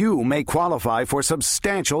 You may qualify for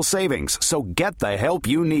substantial savings, so get the help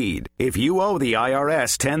you need. If you owe the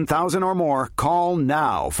IRS $10,000 or more, call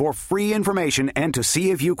now for free information and to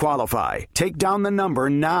see if you qualify. Take down the number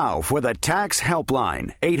now for the Tax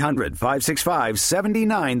Helpline,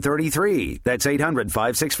 800-565-7933. That's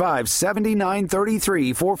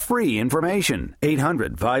 800-565-7933 for free information.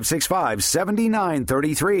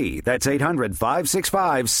 800-565-7933. That's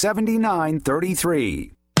 800-565-7933.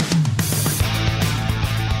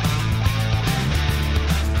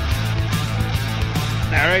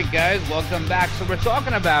 All right, guys, welcome back. So we're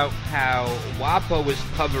talking about how WAPO is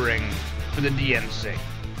covering for the DNC.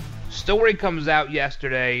 Story comes out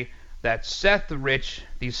yesterday that Seth Rich,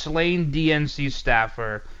 the slain DNC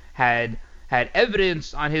staffer, had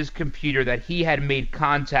evidence on his computer that he had made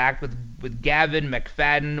contact with Gavin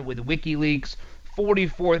McFadden, with WikiLeaks,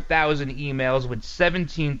 44,000 emails with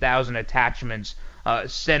 17,000 attachments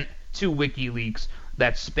sent to WikiLeaks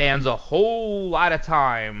that spans a whole lot of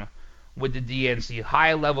time with the DNC,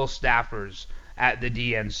 high-level staffers at the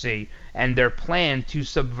DNC, and their plan to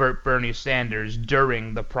subvert Bernie Sanders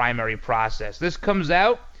during the primary process. This comes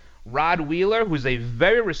out. Rod Wheeler, who's a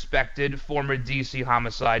very respected former DC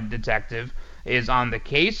homicide detective, is on the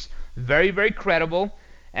case. Very, very credible.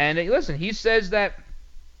 And listen, he says that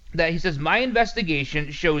he says, my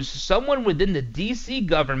investigation shows someone within the DC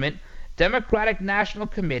government, Democratic National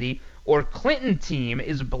Committee, or Clinton team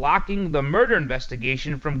is blocking the murder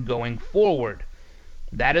investigation from going forward.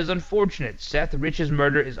 That is unfortunate. Seth Rich's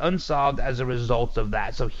murder is unsolved as a result of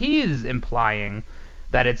that. So he is implying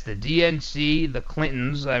that it's the DNC, the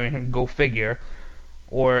Clintons, I mean, go figure,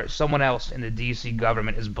 or someone else in the DC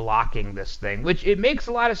government is blocking this thing, which it makes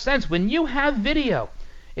a lot of sense. When you have video,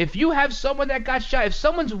 if you have someone that got shot, if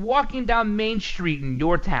someone's walking down Main Street in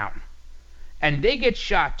your town, and they get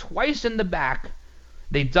shot twice in the back,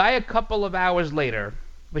 they die a couple of hours later,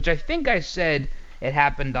 which I think I said it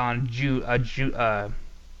happened on July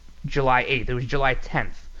 8th. It was July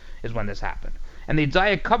 10th is when this happened. And they die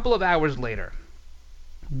a couple of hours later.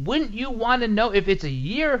 Wouldn't you want to know if it's a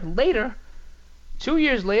year later, 2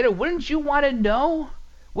 years later, wouldn't you want to know?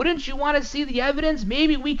 Wouldn't you want to see the evidence?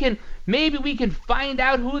 Maybe we can Maybe we can find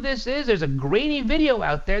out who this is. There's a grainy video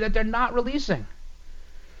out there that they're not releasing.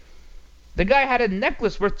 The guy had a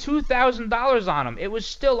necklace worth $2,000 on him. It was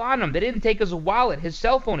still on him. They didn't take his wallet, his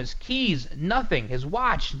cell phone, his keys, nothing. His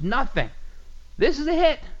watch, nothing. This is a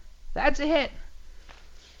hit. That's a hit.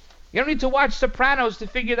 You don't need to watch Sopranos to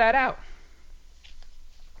figure that out.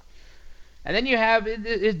 And then you have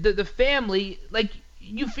the family, like,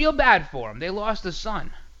 you feel bad for them. They lost a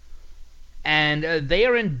son. And they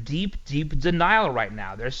are in deep, deep denial right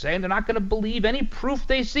now. They're saying they're not going to believe any proof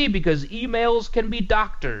they see because emails can be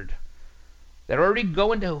doctored. They're already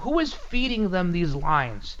going to... Who is feeding them these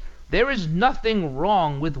lines? There is nothing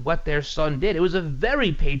wrong with what their son did. It was a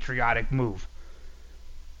very patriotic move.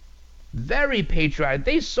 Very patriotic.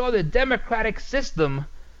 They saw the democratic system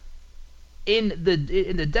in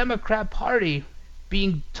the Democrat Party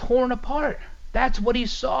being torn apart. That's what he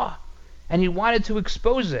saw. And he wanted to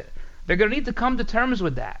expose it. They're going to need to come to terms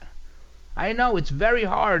with that. I know, it's very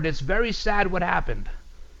hard. It's very sad what happened.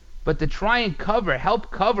 But to try and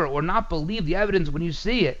help cover, or not believe the evidence when you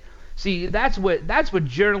see it. See, that's what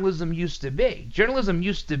journalism used to be. Journalism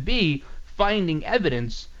used to be finding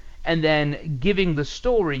evidence and then giving the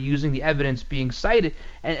story using the evidence being cited.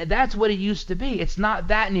 And that's what it used to be. It's not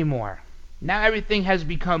that anymore. Now everything has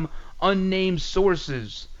become unnamed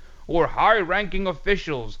sources or high-ranking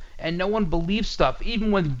officials, and no one believes stuff.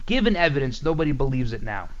 Even when given evidence, nobody believes it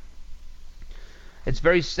now. It's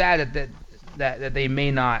very sad that they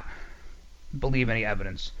may not believe any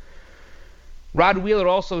evidence. Rod Wheeler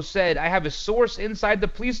also said, I have a source inside the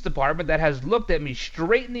police department that has looked at me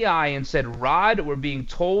straight in the eye and said, Rod, we're being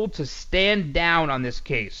told to stand down on this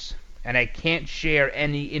case, and I can't share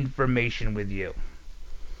any information with you.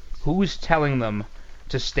 Who's telling them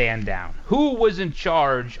to stand down? Who was in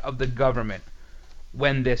charge of the government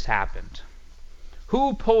when this happened?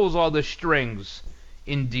 Who pulls all the strings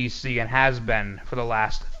in D.C. and has been for the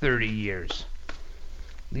last 30 years?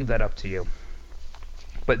 Leave that up to you.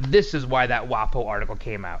 But this is why that WAPO article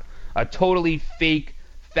came out. A totally fake,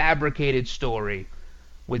 fabricated story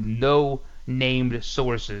with no named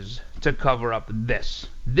sources to cover up this.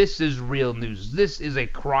 This is real news. This is a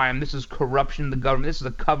crime. This is corruption of the government. This is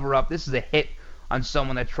a cover-up. This is a hit on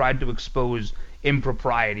someone that tried to expose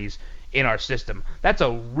improprieties in our system. That's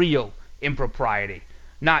a real impropriety.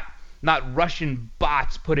 Not Russian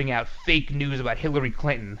bots putting out fake news about Hillary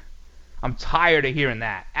Clinton. I'm tired of hearing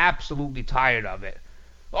that. Absolutely tired of it.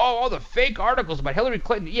 Oh, all the fake articles about Hillary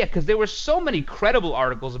Clinton. Yeah, because there were so many credible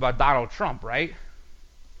articles about Donald Trump, right?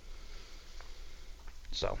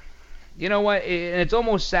 So, you know what? It's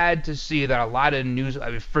almost sad to see that a lot of news,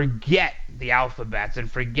 forget the alphabets and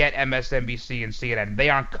forget MSNBC and CNN. They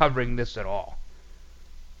aren't covering this at all.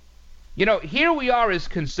 You know, here we are as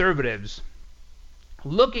conservatives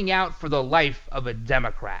looking out for the life of a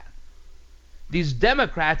Democrat. These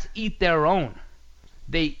Democrats eat their own.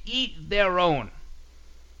 They eat their own.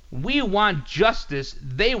 We want justice.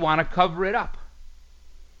 They want to cover it up.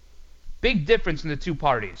 Big difference in the two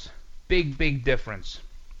parties. Big, big difference.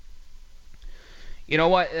 You know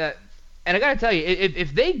what? And I got to tell you,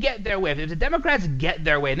 if they get their way, if the Democrats get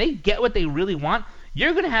their way and they get what they really want,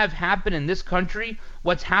 you're going to have happen in this country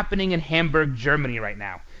what's happening in Hamburg, Germany right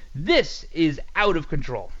now. This is out of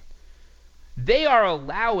control. They are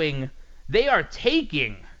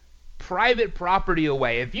taking private property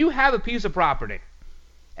away. If you have a piece of property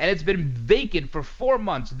and it's been vacant for 4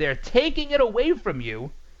 months, they're taking it away from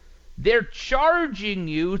you. They're charging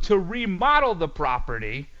you to remodel the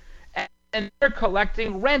property, and they're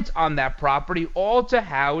collecting rent on that property, all to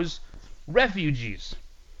house refugees.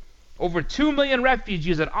 Over 2 million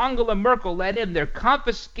refugees that Angela Merkel let in, they're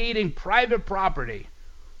confiscating private property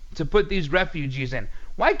to put these refugees in.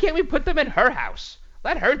 Why can't we put them in her house?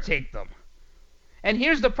 Let her take them. And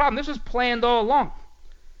here's the problem. This was planned all along.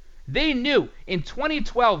 They knew in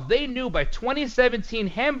 2012, they knew by 2017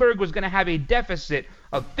 Hamburg was going to have a deficit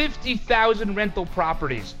of 50,000 rental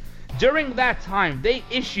properties. During that time, they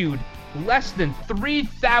issued less than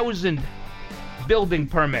 3,000 building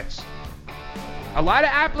permits. A lot of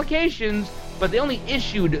applications, but they only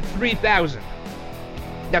issued 3,000.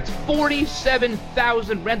 That's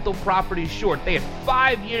 47,000 rental properties short. They had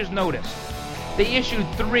 5 years notice. They issued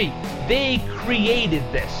 3. They created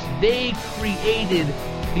this. They created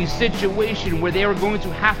the situation where they were going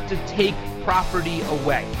to have to take property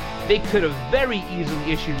away. They could have very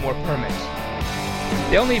easily issued more permits.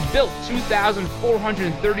 They only built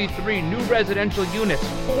 2,433 new residential units,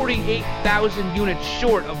 48,000 units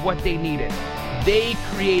short of what they needed. They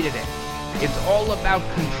created it. It's all about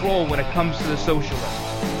control when it comes to the socialists.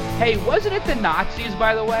 Hey, wasn't it the Nazis,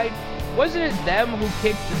 by the way? Wasn't it them who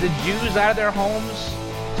kicked the Jews out of their homes?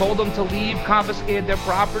 told them to leave, confiscated their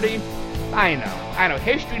property. I know.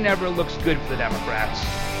 History never looks good for the Democrats.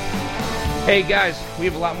 Hey guys, we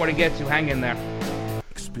have a lot more to get to. Hang in there.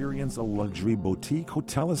 Experience a luxury boutique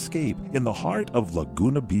hotel escape in the heart of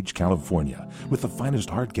Laguna Beach, California, with the finest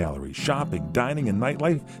art gallery, shopping, dining, and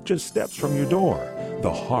nightlife just steps from your door.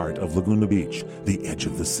 The heart of Laguna Beach, the edge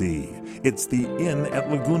of the sea. It's the Inn at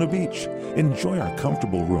Laguna Beach. Enjoy our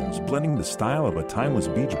comfortable rooms, blending the style of a timeless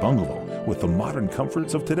beach bungalow with the modern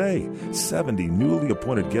comforts of today. 70 newly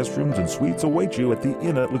appointed guest rooms and suites await you at the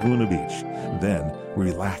Inn at Laguna Beach. Then,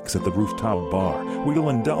 relax at the rooftop bar, where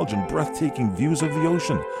you'll indulge in breathtaking views of the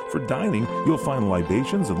ocean. For dining, you'll find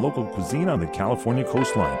libations and local cuisine on the California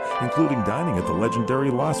coastline, including dining at the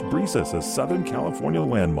legendary Las Brisas, a Southern California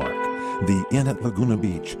landmark. The Inn at Laguna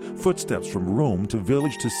Beach, footsteps from room to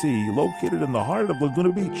village to sea, located in the heart of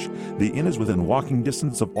Laguna Beach. The Inn is within walking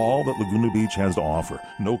distance of all that Laguna Beach has to offer.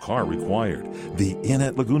 No car required. The Inn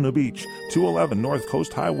at Laguna Beach, 211 North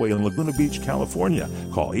Coast Highway in Laguna Beach, California.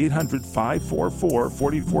 Call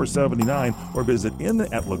 800-544-4479 or visit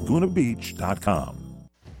innatlagunabeach.com.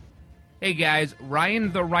 Hey guys,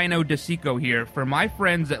 Ryan the Rhino DeSico here for my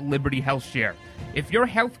friends at Liberty Health Share. If your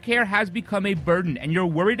health care has become a burden and you're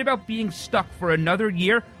worried about being stuck for another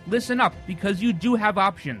year, listen up, because you do have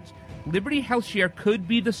options. Liberty Health Share could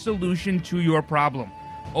be the solution to your problem.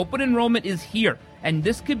 Open enrollment is here, and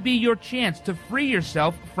this could be your chance to free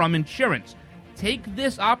yourself from insurance. Take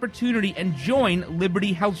this opportunity and join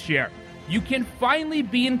Liberty Health Share. You can finally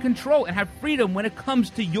be in control and have freedom when it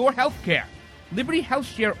comes to your health care. Liberty Health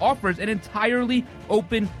Share offers an entirely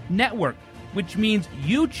open network, which means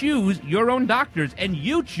you choose your own doctors and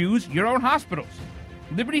you choose your own hospitals.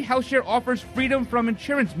 Liberty Health Share offers freedom from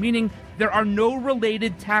insurance, meaning there are no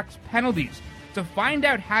related tax penalties. To find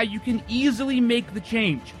out how you can easily make the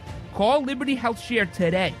change, call Liberty Health Share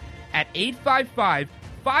today at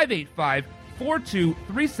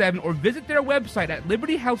 855-585-4237 or visit their website at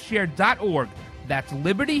libertyhealthshare.org. That's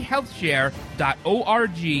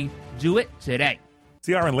libertyhealthshare.org. Do it today.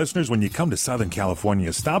 CRN listeners, when you come to Southern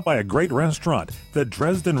California, stop by a great restaurant, the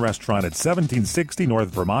Dresden Restaurant at 1760 North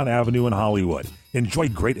Vermont Avenue in Hollywood. Enjoy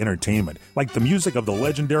great entertainment, like the music of the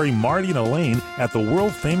legendary Marty and Elaine at the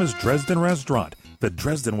world-famous Dresden Restaurant. The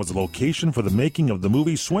Dresden was a location for the making of the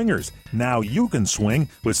movie Swingers. Now you can swing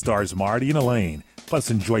with stars Marty and Elaine. Plus,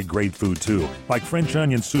 enjoy great food, too, like French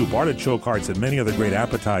onion soup, artichoke hearts, and many other great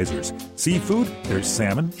appetizers. Seafood, there's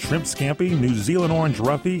salmon, shrimp scampi, New Zealand orange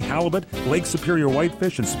roughy, halibut, Lake Superior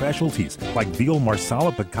whitefish, and specialties like veal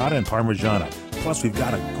marsala, piccata, and parmigiana. Plus, we've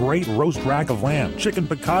got a great roast rack of lamb, chicken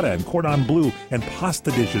piccata, and cordon bleu, and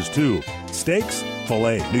pasta dishes, too. Steaks,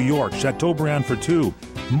 filet, New York, Chateaubriand for two.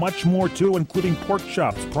 Much more, too, including pork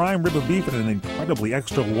chops, prime rib of beef, and an incredibly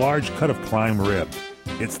extra large cut of prime rib.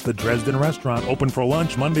 It's the Dresden Restaurant, open for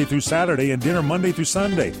lunch Monday through Saturday and dinner Monday through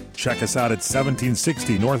Sunday. Check us out at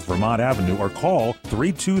 1760 North Vermont Avenue or call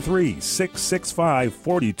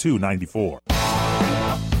 323-665-4294.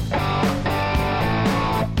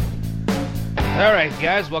 All right,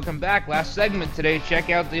 guys, welcome back. Last segment today. Check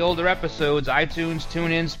out the older episodes, iTunes,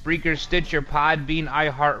 TuneIn, Spreaker, Stitcher, Podbean,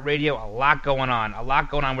 iHeartRadio. A lot going on.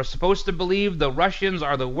 We're supposed to believe the Russians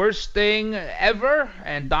are the worst thing ever,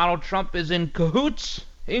 and Donald Trump is in cahoots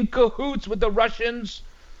with the Russians.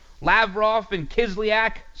 Lavrov and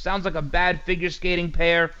Kislyak sounds like a bad figure skating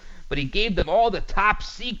pair, but he gave them all the top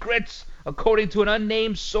secrets. According to an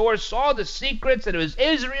unnamed source, all the secrets, and it was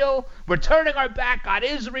Israel. We're turning our back on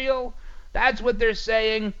Israel. That's what they're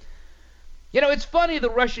saying. You know, it's funny, the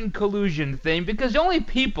Russian collusion thing, because the only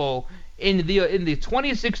people in the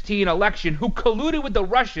 2016 election who colluded with the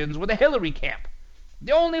Russians were the Hillary camp.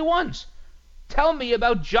 The only ones. Tell me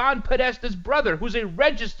about John Podesta's brother, who's a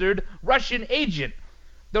registered Russian agent.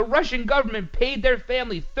 The Russian government paid their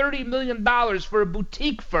family $30 million for a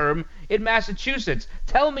boutique firm in Massachusetts.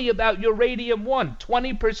 Tell me about Uranium One,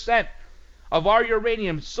 20% of our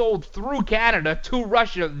uranium sold through Canada to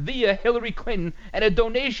Russia via Hillary Clinton, and a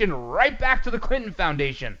donation right back to the Clinton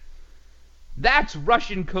Foundation. That's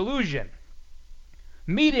Russian collusion.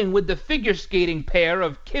 Meeting with the figure skating pair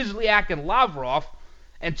of Kislyak and Lavrov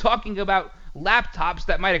and talking about laptops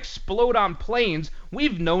that might explode on planes.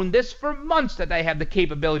 We've known this for months, that they have the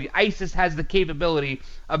capability. ISIS has the capability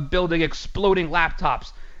of building exploding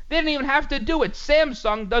laptops. They didn't even have to do it.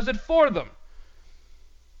 Samsung does it for them.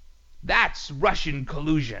 That's Russian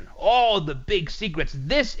collusion. All the big secrets.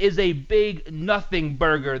 This is a big nothing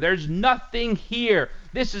burger. There's nothing here.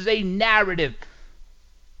 This is a narrative.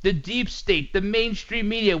 The deep state, the mainstream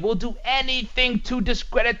media will do anything to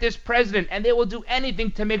discredit this president, and they will do anything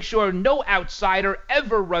to make sure no outsider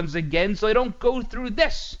ever runs again so they don't go through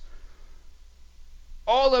this.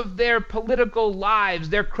 all of their political lives,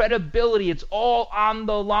 their credibility, it's all on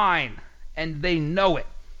the line. And they know it.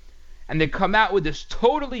 And they come out with this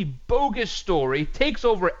totally bogus story, takes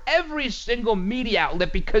over every single media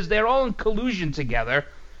outlet because they're all in collusion together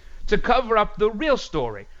to cover up the real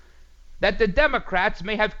story. That the Democrats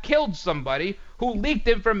may have killed somebody who leaked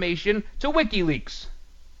information to WikiLeaks.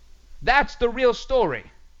 That's the real story.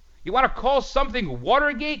 You want to call something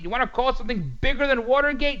Watergate? You want to call something bigger than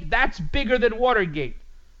Watergate? That's bigger than Watergate.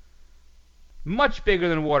 Much bigger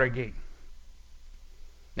than Watergate.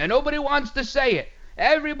 Now, nobody wants to say it.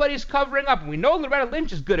 Everybody's covering up. We know Loretta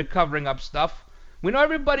Lynch is good at covering up stuff. We know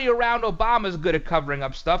everybody around Obama is good at covering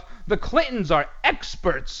up stuff. The Clintons are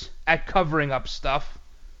experts at covering up stuff.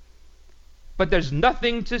 But there's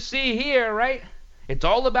nothing to see here, right? It's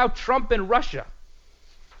all about Trump and Russia.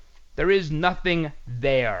 There is nothing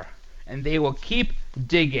there. And they will keep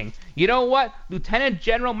digging. You know what? Lieutenant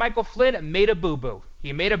General Michael Flynn made a boo-boo.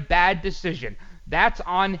 He made a bad decision. That's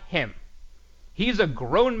on him. He's a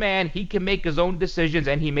grown man. He can make his own decisions,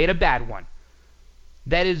 and he made a bad one.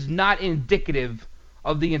 That is not indicative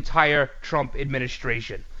of the entire Trump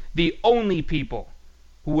administration. The only people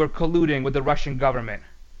who were colluding with the Russian government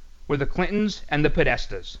were the Clintons and the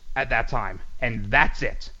Podestas at that time. And that's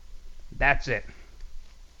it. That's it.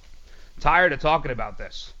 Tired of talking about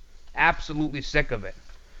this. Absolutely sick of it.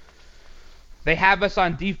 They have us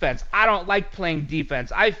on defense. I don't like playing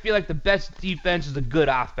defense. I feel like the best defense is a good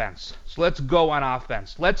offense. So let's go on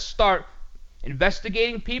offense. Let's start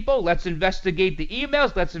investigating people. Let's investigate the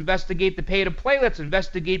emails. Let's investigate the pay to play. Let's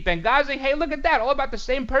investigate Benghazi. Hey, look at that. All about the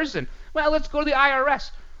same person. Well, let's go to the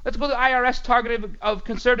IRS. Let's go to the IRS target of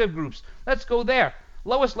conservative groups. Let's go there.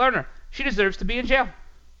 Lois Lerner. She deserves to be in jail.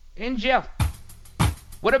 In jail.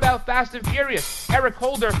 What about Fast and Furious? Eric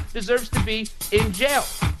Holder deserves to be in jail.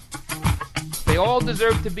 They all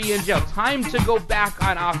deserve to be in jail. Time to go back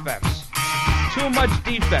on offense. Too much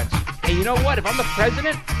defense. And you know what? If I'm the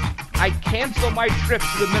president, I cancel my trip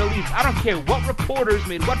to the Middle East. I don't care what reporters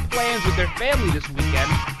made what plans with their family this weekend.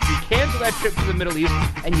 You cancel that trip to the Middle East,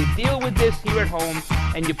 and you deal with this here at home,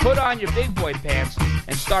 and you put on your big boy pants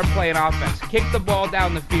and start playing offense. Kick the ball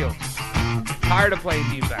down the field. Tired of playing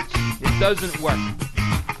defense. It doesn't work.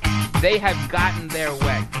 They have gotten their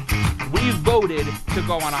way. We voted to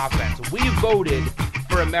go on offense. We voted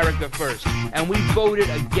for America first. And we voted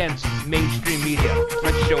against mainstream media.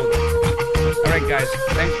 Let's show them. All right, guys.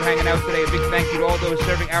 Thanks for hanging out today. A big thank you to all those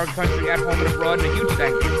serving our country at home and abroad. And a huge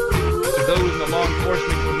thank you to those in the law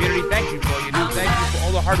enforcement community. Thank you for all you do. Thank you for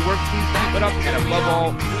all the hard work. Please keep it up. And above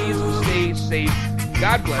all, please stay safe.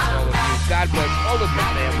 God bless all of you. God bless all of your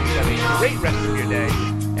families. Have a great rest of your day.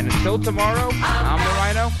 And until tomorrow, I'm the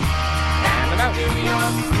Rhino. And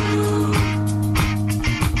I'm out.